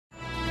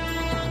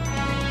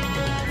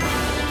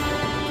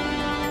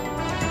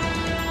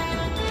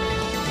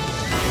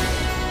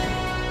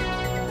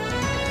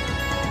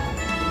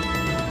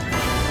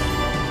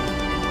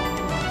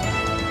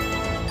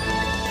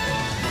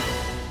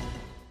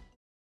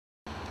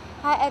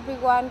Hi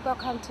everyone,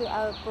 welcome to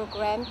our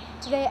program.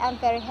 Today I'm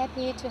very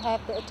happy to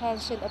have the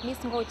attention of Miss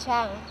Ngo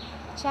Chang.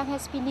 Chang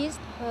has finished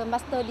her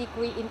master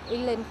degree in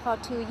England for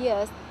 2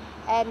 years,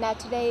 and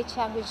today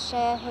Chang will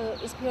share her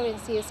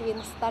experiences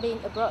in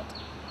studying abroad.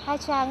 Hi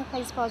Chang,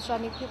 thanks for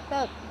joining with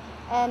us.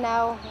 And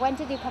now, when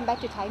did you come back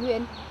to Thai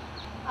Nguyen?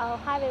 Oh,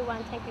 hi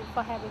everyone, thank you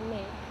for having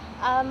me.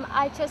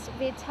 I just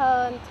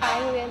returned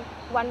Thainguyen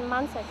 1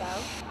 month ago.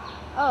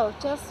 Oh,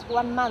 just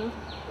 1 month.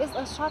 It's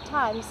a short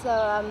time,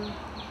 so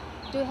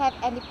do you have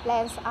any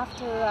plans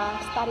after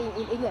studying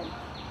in England?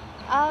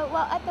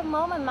 Well, at the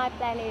moment, my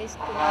plan is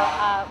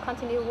to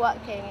continue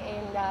working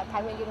in the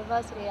Thainguyen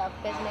University of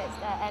Business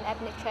and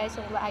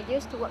Administration, where I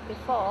used to work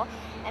before,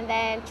 and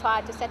then try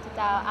to settle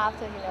down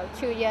after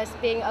 2 years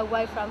being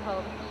away from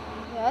home.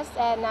 Yes,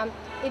 and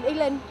in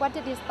England, what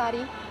did you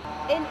study?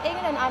 In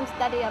England, I'm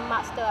studying a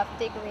Master of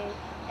Degree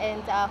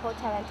in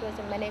Hotel and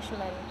Tourism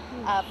Management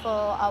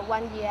for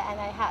 1 year, and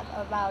I had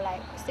about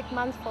like 6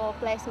 months for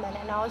placement,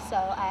 and also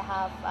I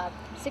have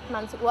 6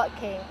 months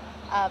working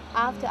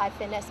after I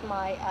finished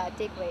my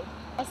degree.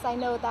 As I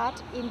know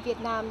that in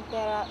Vietnam,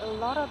 there are a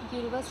lot of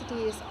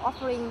universities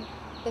offering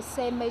the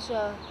same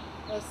major.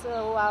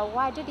 So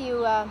why did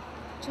you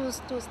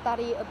choose to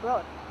study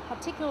abroad,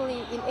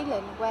 particularly in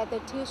England, where the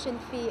tuition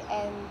fee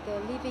and the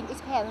living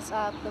expense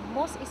are the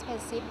most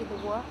expensive in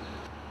the world?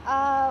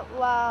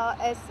 Well,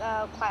 it's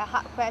quite a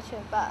hard question,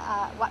 but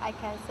what I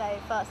can say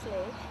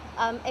firstly,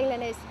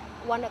 England is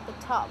one of the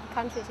top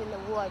countries in the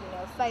world,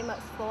 famous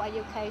for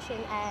education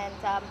and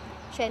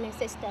training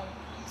system.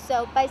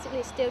 So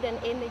basically,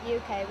 students in the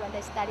UK, when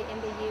they study in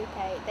the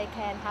UK, they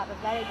can have a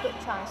very good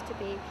chance to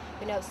be,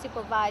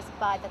 supervised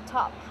by the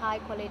top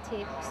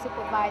high-quality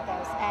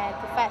supervisors and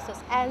professors.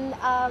 And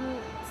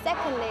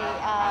secondly,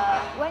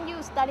 when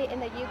you study in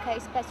the UK,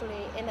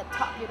 especially in the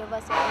top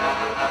university in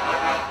the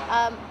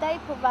UK, they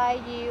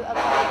provide you a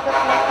very good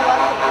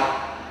networking.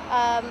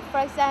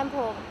 For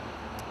example,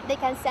 they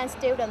can send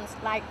students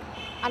like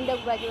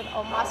undergraduate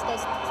or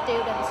master's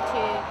students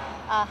to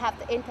have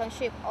the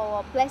internship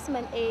or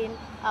placement in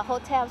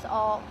hotels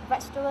or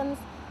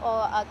restaurants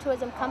or a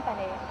tourism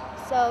company.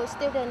 So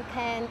students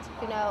can,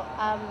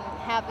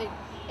 have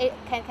it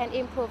can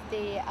improve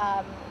the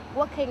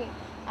working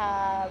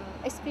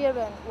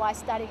experience while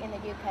studying in the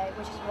UK,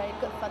 which is very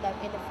good for them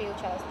in the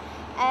future.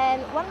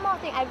 And one more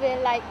thing I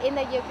really like in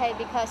the UK,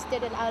 because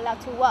students are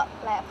allowed to work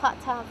like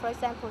part-time, for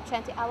example,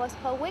 20 hours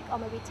per week or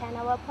maybe 10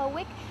 hours per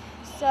week.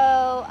 So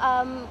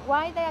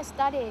while they are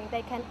studying,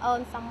 they can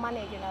earn some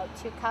money,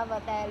 to cover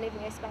their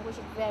living expense, which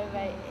is very,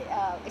 very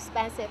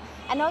expensive.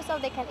 And also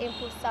they can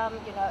improve some,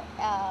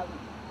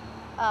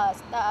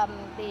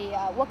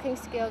 the working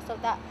skills, so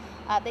that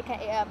they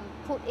can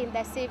put in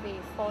their CV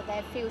for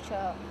their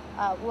future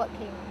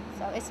working.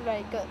 So it's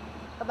very good.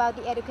 About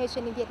the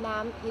education in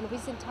Vietnam, in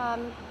recent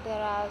time,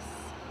 there are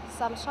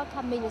some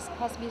shortcomings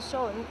has been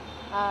shown,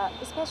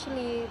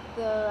 especially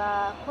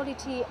the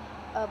quality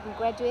of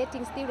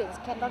graduating students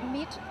cannot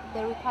meet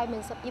the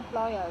requirements of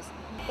employers.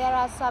 There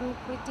are some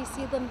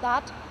criticism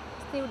that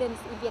students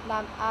in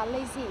Vietnam are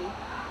lazy.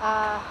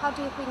 How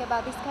do you think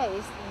about this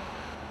case?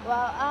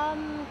 Well,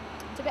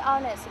 to be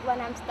honest, when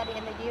I'm studying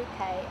in the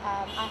UK,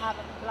 I have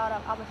a lot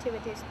of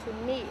opportunities to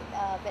meet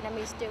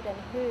Vietnamese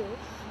students who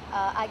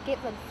are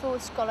given full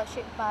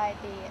scholarship by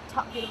the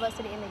top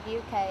university in the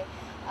UK.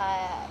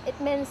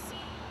 It means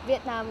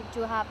Vietnam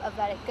do have a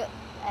very good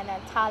and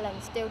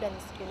talent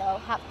students,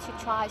 have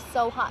to try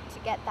so hard to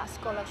get that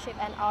scholarship,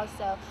 and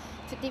also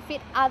to defeat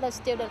other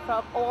students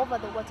from all over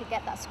the world to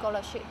get that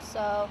scholarship.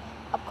 So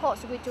of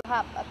course we do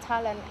have a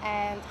talent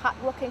and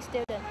hardworking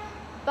student,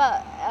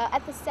 but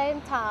at the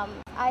same time,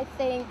 I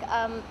think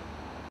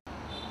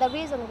the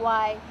reason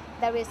why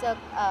there is a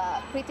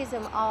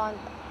criticism on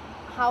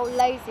how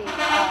lazy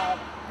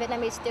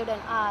Vietnamese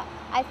students are,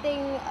 I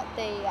think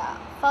the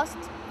first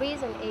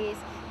reason is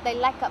they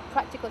lack of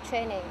practical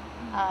training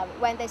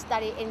when they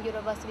study in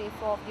university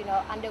for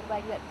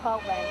undergraduate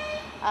program.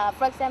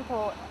 For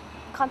example,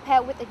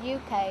 compared with the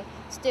UK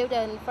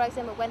student, for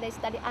example, when they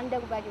study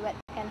undergraduate,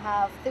 can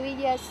have 3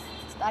 years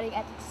studying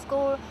at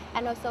school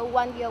and also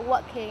 1 year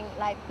working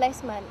like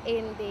placement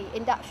in the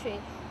industry,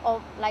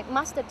 or like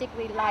master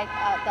degree like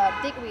the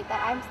degree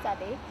that I'm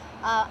studying.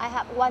 I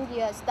have 1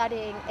 year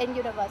studying in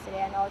university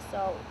and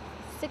also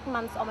 6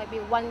 months or maybe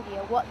 1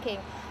 year working.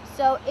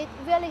 So it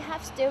really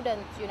helps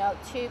students,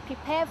 to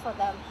prepare for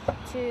them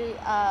to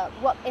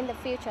work in the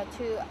future,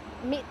 to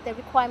meet the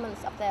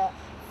requirements of the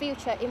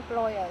future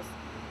employers.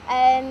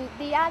 And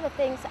the other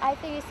things, I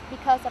think, is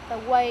because of the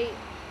way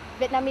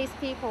Vietnamese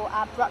people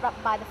are brought up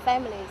by the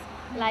families.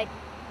 Like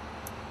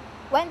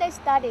when they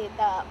study,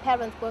 the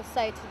parents will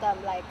say to them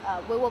like,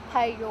 we will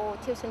pay your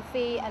tuition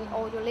fee and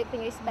all your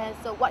living expense.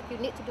 So what you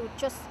need to do,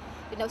 just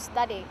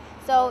study.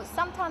 So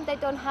sometimes they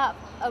don't have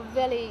a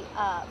really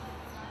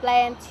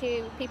plan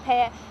to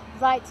prepare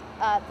right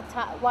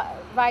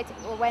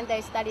when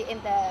they study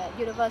in the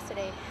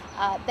university.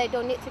 They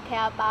don't need to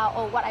care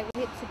about what I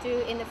need to do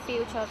in the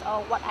future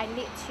or what I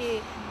need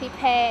to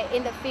prepare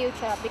in the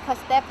future, because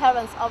their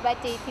parents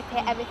already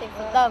prepare everything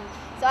for them.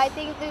 So I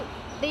think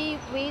the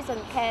reason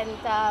can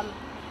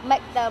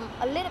make them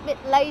a little bit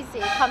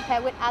lazy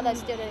compared with other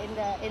students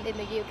in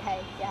the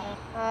UK.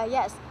 Yeah.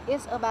 Yes,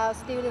 it's about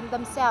students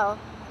themselves.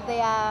 They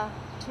are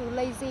too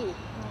lazy.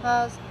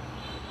 Uh,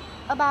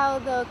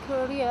 about the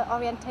career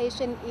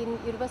orientation in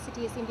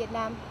universities in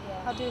Vietnam,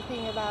 how do you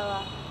think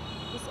about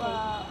this case?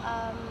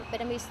 Well,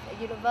 Vietnamese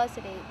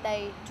university,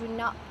 they do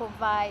not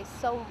provide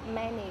so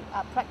many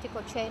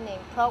practical training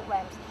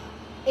programs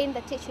in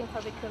the teaching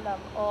curriculum,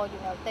 or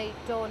they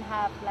don't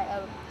have like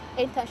a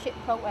internship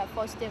program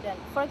for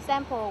students. For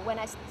example, when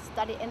I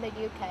studied in the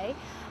UK,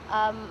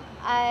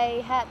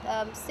 I had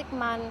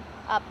 6-month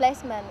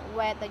placement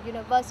where the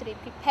university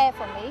prepared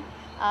for me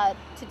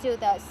to do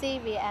the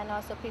CV and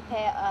also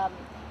prepare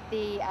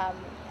the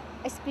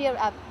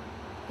experience,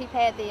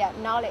 prepare the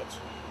knowledge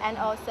and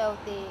also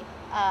the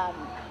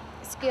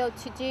skill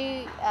to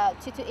do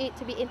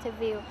to be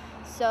interviewed.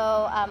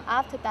 So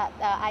after that,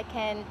 I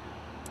can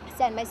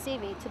send my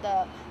CV to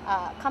the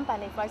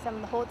company, for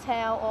example, the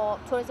hotel or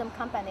tourism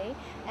company,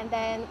 and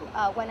then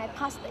when I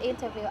passed the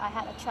interview, I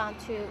had a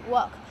chance to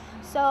work.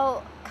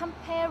 So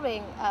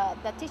comparing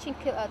the teaching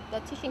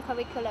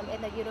curriculum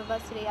in the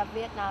University of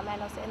Vietnam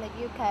and also in the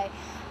UK,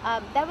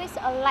 there is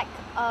a lack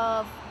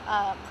of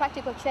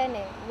practical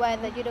training where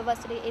the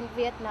university in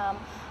Vietnam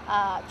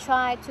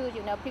try to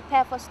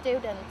prepare for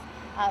students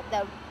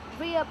the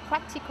real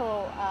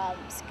practical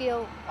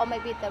skill, or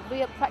maybe the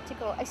real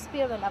practical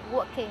experience of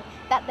working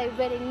that they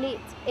really need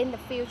in the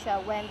future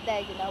when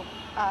they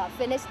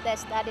finish their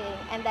studying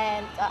and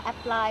then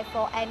apply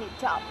for any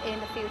job in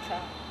the future.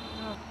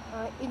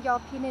 In your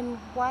opinion,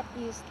 what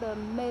is the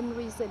main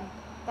reason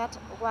that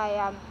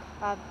why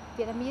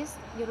Vietnamese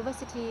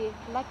university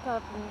lack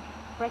of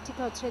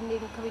practical training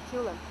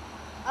curriculum?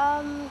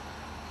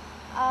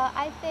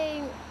 I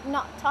think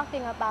not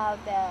talking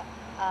about the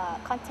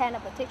content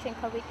of the teaching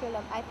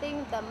curriculum, I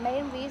think the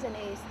main reason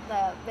is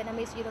the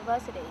Vietnamese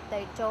university,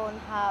 they don't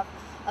have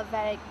a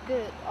very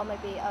good, or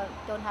maybe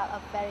don't have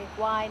a very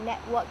wide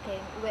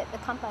networking with the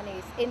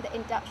companies in the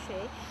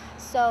industry.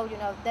 So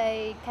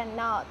they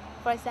cannot,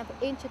 for example,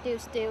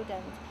 introduce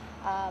students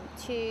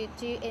to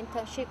do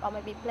internship or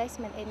maybe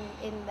placement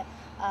in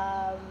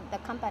the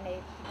company.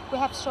 We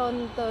have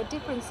shown the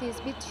differences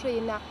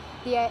between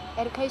the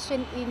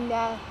education in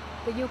the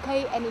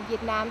UK and in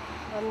Vietnam.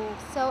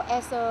 So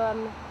as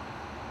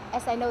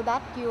I know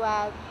that you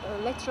are a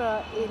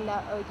lecturer in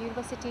a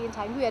university in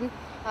Thai Nguyen,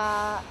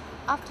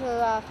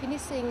 after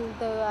finishing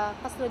the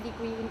bachelor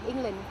degree in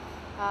England,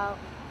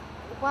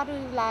 what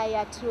would you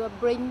like to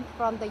bring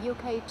from the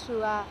UK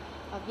to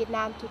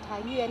Vietnam to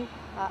Thai Nguyen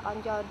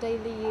on your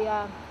daily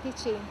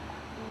teaching?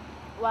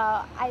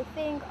 Well, I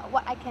think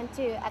what I can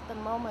do at the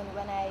moment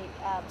when I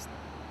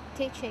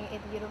teaching in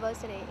the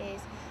university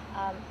is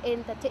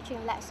in the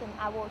teaching lesson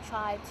I will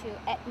try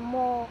to add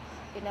more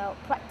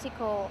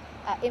practical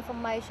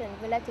information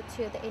related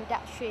to the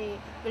industry,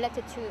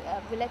 related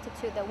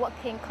to the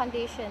working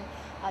condition,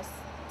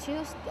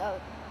 to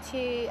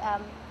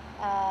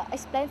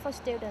explain for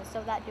students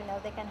so that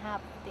they can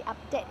have the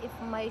update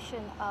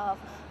information of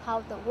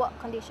how the work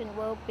condition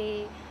will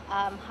be,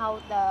 how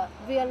the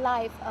real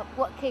life of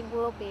working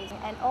will be,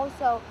 and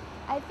also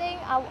I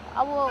think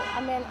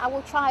I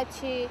will try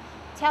to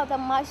tell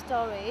them my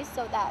story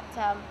so that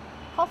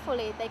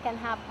hopefully they can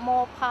have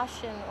more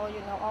passion or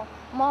or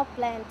more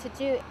plan to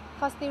do.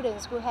 For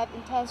students who have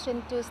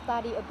intention to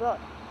study abroad,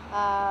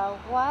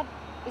 what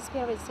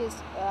experiences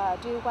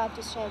do you want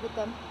to share with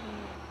them?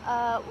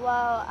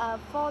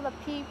 For the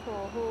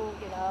people who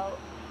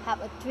have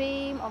a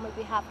dream or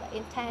maybe have the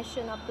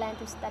intention or plan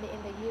to study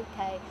in the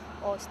UK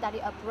or study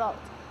abroad,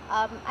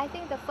 I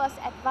think the first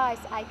advice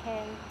I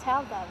can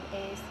tell them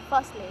is,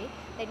 firstly,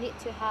 they need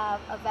to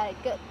have a very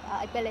good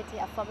ability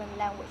of foreign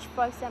language.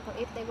 For example,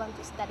 if they want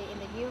to study in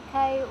the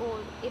UK or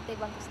if they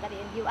want to study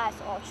in US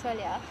or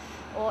Australia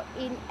or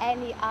in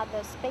any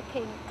other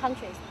speaking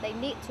countries, they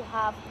need to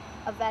have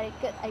a very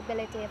good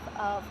ability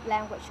of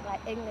language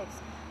like English.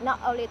 Not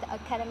only the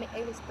academic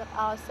English, but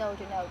also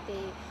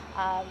the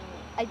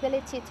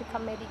ability to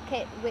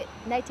communicate with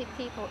native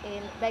people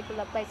in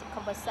regular basic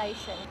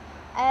conversation.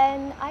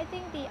 And I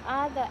think the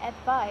other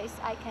advice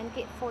I can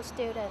give for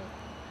students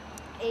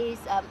is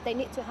they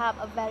need to have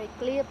a very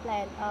clear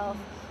plan of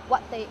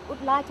what they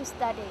would like to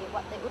study,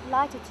 what they would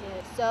like to do.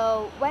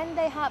 So when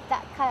they have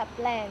that kind of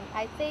plan,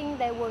 I think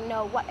they will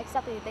know what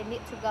exactly they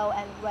need to go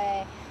and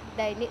where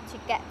they need to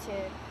get to.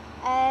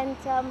 And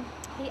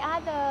the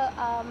other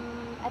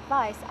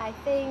advice I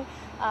think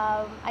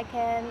I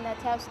can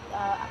tell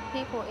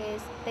people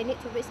is they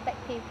need to respect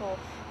people,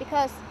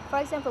 because for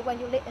example when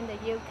you live in the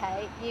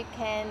UK you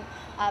can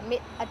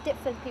meet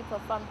different people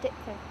from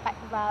different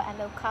backgrounds and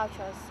local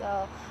cultures.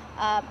 So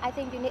I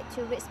think you need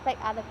to respect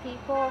other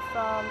people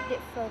from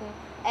different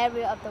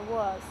areas of the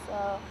world.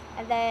 So,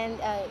 and then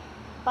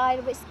by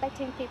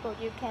respecting people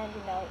you can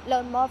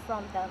learn more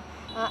from them.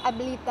 I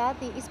believe that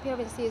the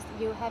experiences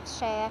you have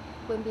shared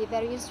will be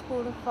very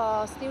useful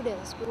for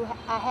students who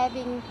are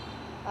having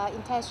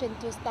intention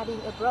to study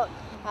abroad.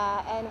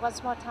 And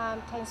once more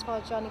time, thanks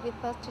for joining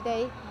with us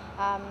today.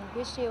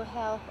 Wish you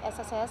health and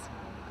success.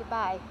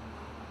 Goodbye.